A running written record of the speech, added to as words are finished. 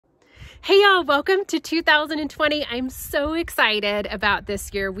Hey y'all, welcome to 2020. I'm so excited about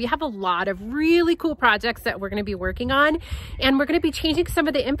this year. We have a lot of really cool projects that we're going to be working on, and we're going to be changing some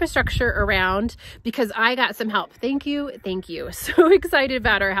of the infrastructure around because I got some help. Thank you. So excited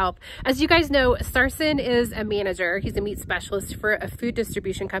about our help. As you guys know, Sarson is a manager. He's a meat specialist for a food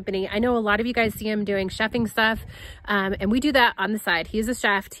distribution company. I know a lot of you guys see him doing chefing stuff, and we do that on the side. He is a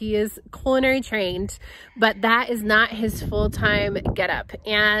chef. He is culinary trained, but that is not his full-time getup.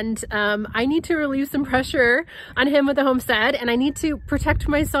 And I need to relieve some pressure on him with the homestead, and I need to protect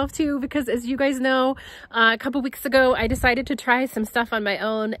myself too, because as you guys know, a couple weeks ago, I decided to try some stuff on my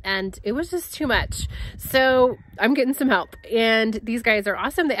own and it was just too much. So I'm getting some help, and these guys are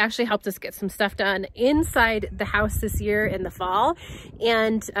awesome. They actually helped us get some stuff done inside the house this year in the fall.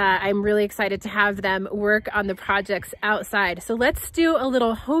 And I'm really excited to have them work on the projects outside. So let's do a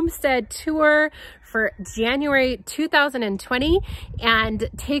little homestead tour for January 2020 and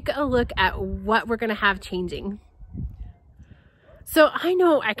take a look at what we're gonna have changing. So I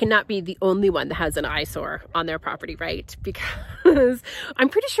know I cannot be the only one that has an eyesore on their property, right? Because I'm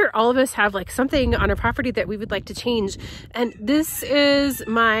pretty sure all of us have like something on our property that we would like to change. And this is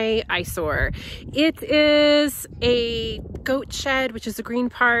my eyesore. It is a goat shed, which is the green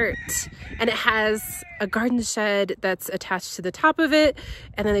part, and it has a garden shed that's attached to the top of it.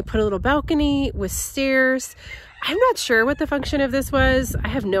 And then they put a little balcony with stairs. I'm not sure what the function of this was. I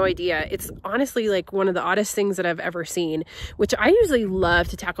have no idea. It's honestly like one of the oddest things that I've ever seen, which I usually love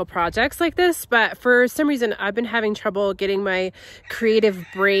to tackle projects like this, but for some reason I've been having trouble getting my creative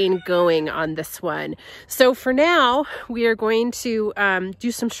brain going on this one. So for now, we are going to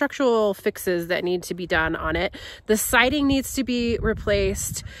do some structural fixes that need to be done on it. The siding needs to be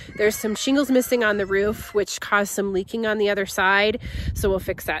replaced. There's some shingles missing on the roof, which caused some leaking on the other side. So we'll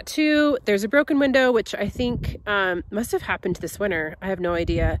fix that too. There's a broken window, which I think must have happened this winter. I have no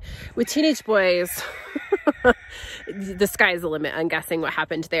idea. With teenage boys, the sky's the limit, I'm guessing what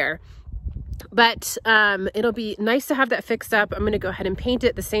happened there. But it'll be nice to have that fixed up. I'm going to go ahead and paint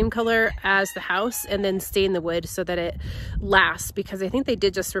it the same color as the house and then stain the wood so that it lasts, because I think they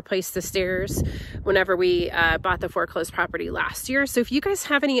did just replace the stairs whenever we bought the foreclosed property last year. So if you guys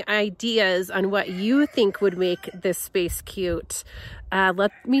have any ideas on what you think would make this space cute,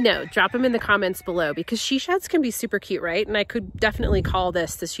 let me know. Drop them in the comments below, because she sheds can be super cute, right? And I could definitely call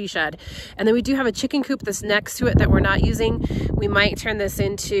this the she shed. And then we do have a chicken coop that's next to it that we're not using. We might turn this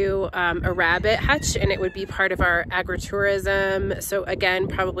into a rabbit hutch, and it would be part of our agritourism. So again,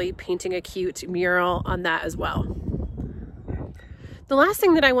 probably painting a cute mural on that as well. The last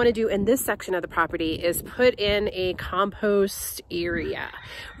thing that I want to do in this section of the property is put in a compost area.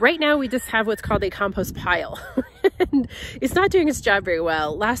 Right now we just have what's called a compost pile. And it's not doing its job very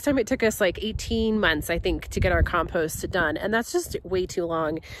well. Last time it took us like 18 months, I think, to get our compost done. And that's just way too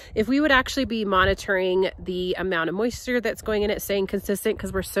long. If we would actually be monitoring the amount of moisture that's going in it, staying consistent,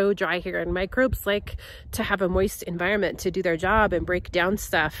 because we're so dry here, and microbes like to have a moist environment to do their job and break down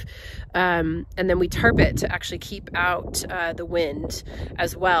stuff. And then we tarp it to actually keep out the wind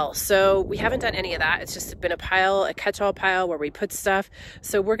as well. So we haven't done any of that. It's just been a pile, a catch-all pile where we put stuff.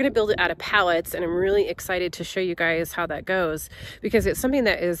 So we're going to build it out of pallets, and I'm really excited to show you guys how that goes, because it's something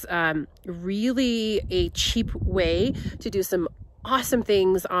that is really a cheap way to do some awesome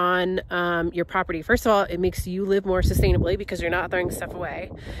things on your property. First of all, it makes you live more sustainably because you're not throwing stuff away.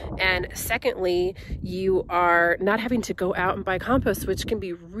 And secondly, you are not having to go out and buy compost, which can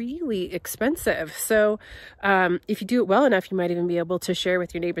be really expensive. So if you do it well enough, you might even be able to share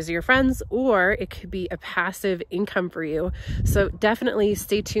with your neighbors or your friends, or it could be a passive income for you. So definitely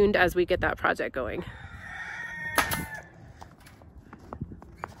stay tuned as we get that project going.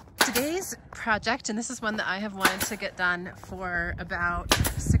 Today's project, and this is one that I have wanted to get done for about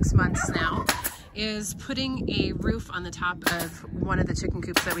 6 months now, is putting a roof on the top of one of the chicken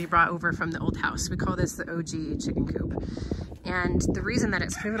coops that we brought over from the old house. We call this the OG chicken coop. And the reason that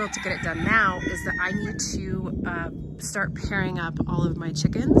it's pivotal to get it done now is that I need to start pairing up all of my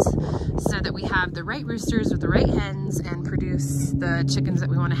chickens so that we have the right roosters with the right hens and produce the chickens that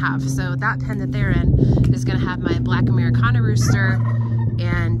we want to have. So that pen that they're in is going to have my black Americana rooster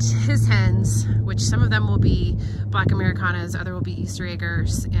and his hens, which some of them will be black Americanas, other will be Easter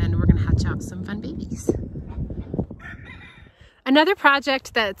eggers, and we're gonna hatch out some fun babies. Another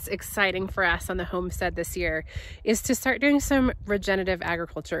project that's exciting for us on the homestead this year is to start doing some regenerative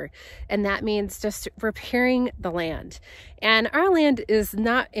agriculture. And that means just repairing the land. And our land is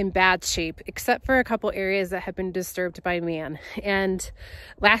not in bad shape, except for a couple areas that have been disturbed by man. And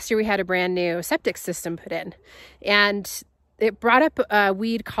last year we had a brand new septic system put in. And it brought up a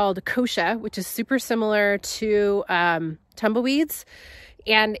weed called kochia, which is super similar to tumbleweeds.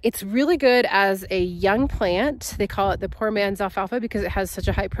 And it's really good as a young plant. They call it the poor man's alfalfa because it has such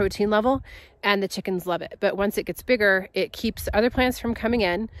a high protein level and the chickens love it. But once it gets bigger, it keeps other plants from coming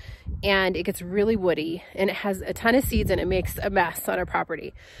in and it gets really woody and it has a ton of seeds and it makes a mess on our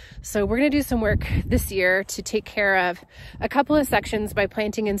property. So we're gonna do some work this year to take care of a couple of sections by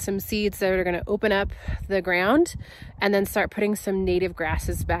planting in some seeds that are gonna open up the ground and then start putting some native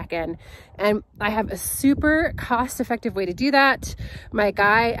grasses back in. And I have a super cost-effective way to do that. My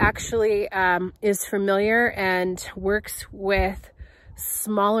guy actually is familiar and works with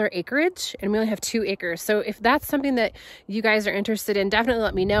smaller acreage, and we only have 2 acres. So if that's something that you guys are interested in, definitely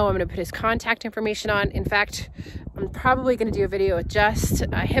let me know. I'm going to put his contact information on. In fact, I'm probably going to do a video with just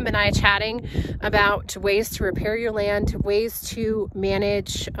him and I chatting about ways to repair your land, ways to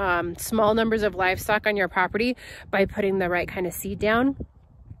manage small numbers of livestock on your property by putting the right kind of seed down.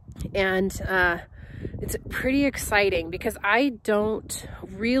 And it's pretty exciting because I don't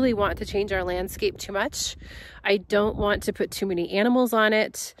really want to change our landscape too much. I don't want to put too many animals on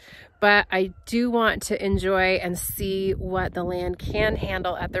it, but I do want to enjoy and see what the land can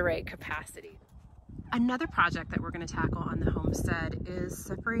handle at the right capacity. Another project that we're going to tackle on the homestead is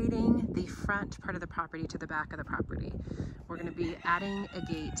separating the front part of the property to the back of the property. We're going to be adding a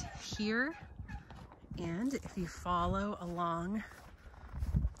gate here, and if you follow along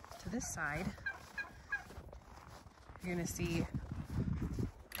to this side, you're gonna see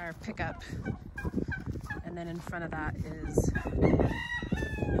our pickup, and then in front of that is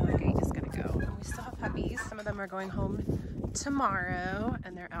where the gate is gonna go. And we still have puppies. Some of them are going home tomorrow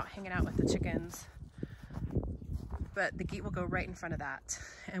and they're out hanging out with the chickens. But the gate will go right in front of that.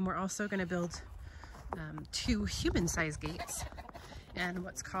 And we're also gonna build 2 human-sized gates and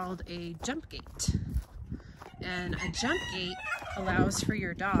what's called a jump gate. And a jump gate allows for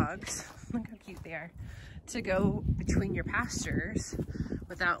your dogs, look how cute they are, to go between your pastures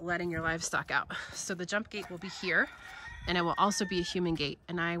without letting your livestock out. So the jump gate will be here, and it will also be a human gate,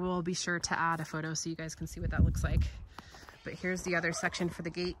 and I will be sure to add a photo so you guys can see what that looks like. But here's the other section for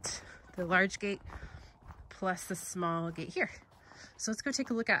the gate, the large gate plus the small gate here. So let's go take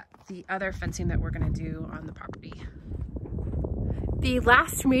a look at the other fencing that we're going to do on the property. The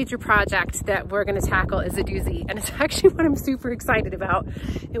last major project that we're going to tackle is a doozy, and it's actually what I'm super excited about.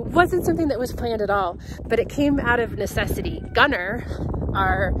 It wasn't something that was planned at all, but it came out of necessity. Gunner,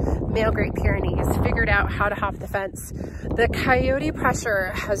 our male Great Pyrenees, figured out how to hop the fence. The coyote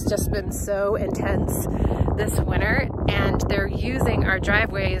pressure has just been so intense this winter, and they're using our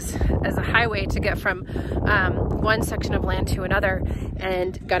driveways as a highway to get from one section of land to another.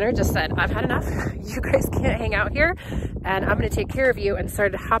 And Gunner just said, I've had enough. You guys can't hang out here, and I'm going to take care of you, and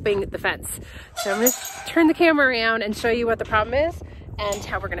started hopping the fence. So I'm going to turn the camera around and show you what the problem is and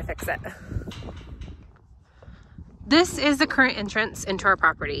how we're going to fix it. This is the current entrance into our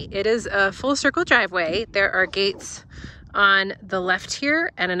property. It is a full circle driveway. There are gates on the left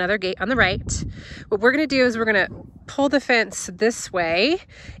here and another gate on the right. What we're going to do is we're going to pull the fence this way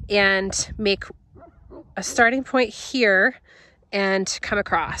and make a starting point here and come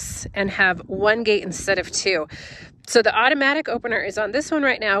across and have 1 gate instead of 2. So the automatic opener is on this one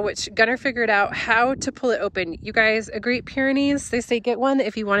right now, which Gunner figured out how to pull it open. You guys, a Great Pyrenees, they say get one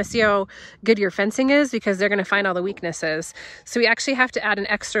if you want to see how good your fencing is, because they're going to find all the weaknesses. So we actually have to add an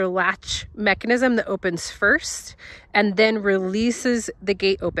extra latch mechanism that opens first and then releases the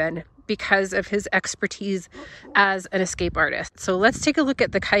gate open because of his expertise as an escape artist. So let's take a look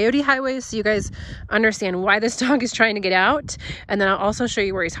at the coyote highway so you guys understand why this dog is trying to get out, and then I'll also show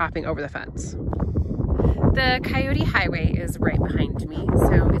you where he's hopping over the fence. The coyote highway is right behind me,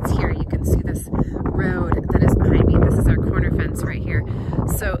 so it's here. You can see this road that is behind me. This is our corner fence right here.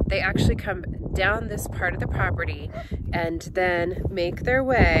 So they actually come down this part of the property and then make their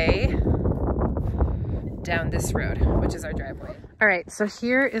way down this road, which is our driveway. All right, so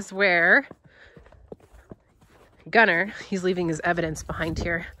here is where Gunner, he's leaving his evidence behind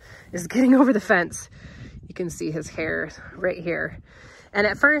here, is getting over the fence. You can see his hair right here. And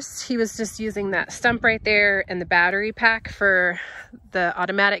at first he was just using that stump right there and the battery pack for the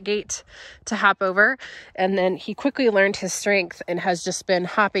automatic gate to hop over. And then he quickly learned his strength and has just been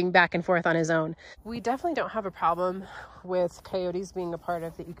hopping back and forth on his own. We definitely don't have a problem with coyotes being a part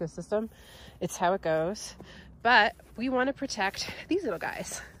of the ecosystem. It's how it goes. But we want to protect these little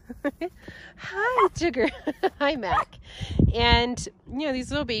guys. Hi, Jigger. Hi, Mac. And, you know, these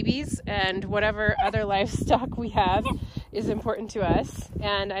little babies and whatever other livestock we have is important to us.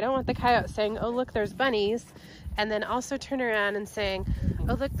 And I don't want the coyote saying, oh, look, there's bunnies. And then also turn around and saying,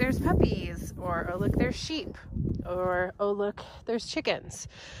 oh, look, there's puppies. Or, oh, look, there's sheep. Or, oh, look, there's chickens.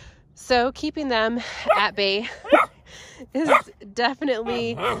 So keeping them at bay is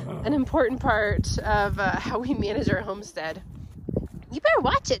definitely an important part of how we manage our homestead. You better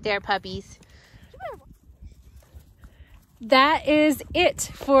watch it there, puppies. That is it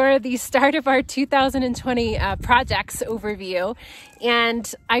for the start of our 2020 projects overview.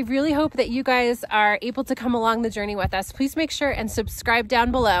 And I really hope that you guys are able to come along the journey with us. Please make sure and subscribe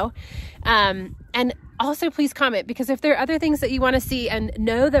down below. And also please comment, because if there are other things that you want to see, and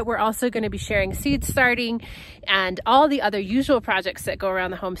know that we're also going to be sharing seed starting and all the other usual projects that go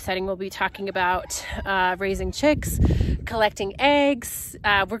around the homesteading. We'll be talking about raising chicks, collecting eggs.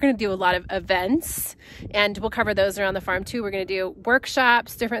 We're going to do a lot of events, and we'll cover those around the farm too. We're going to do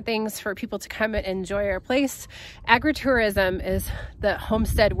workshops, different things for people to come and enjoy our place. Agritourism is the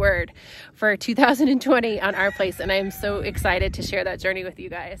homestead word for 2020 on our place, and I am so excited to share that journey with you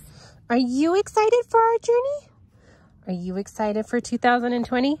guys. Are you excited for our journey? Are you excited for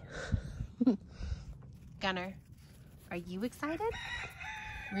 2020? Gunner, are you excited?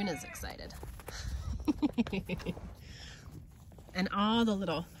 Runa's excited. And all the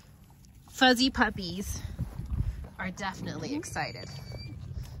little fuzzy puppies are definitely excited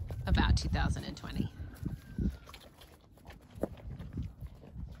about 2020.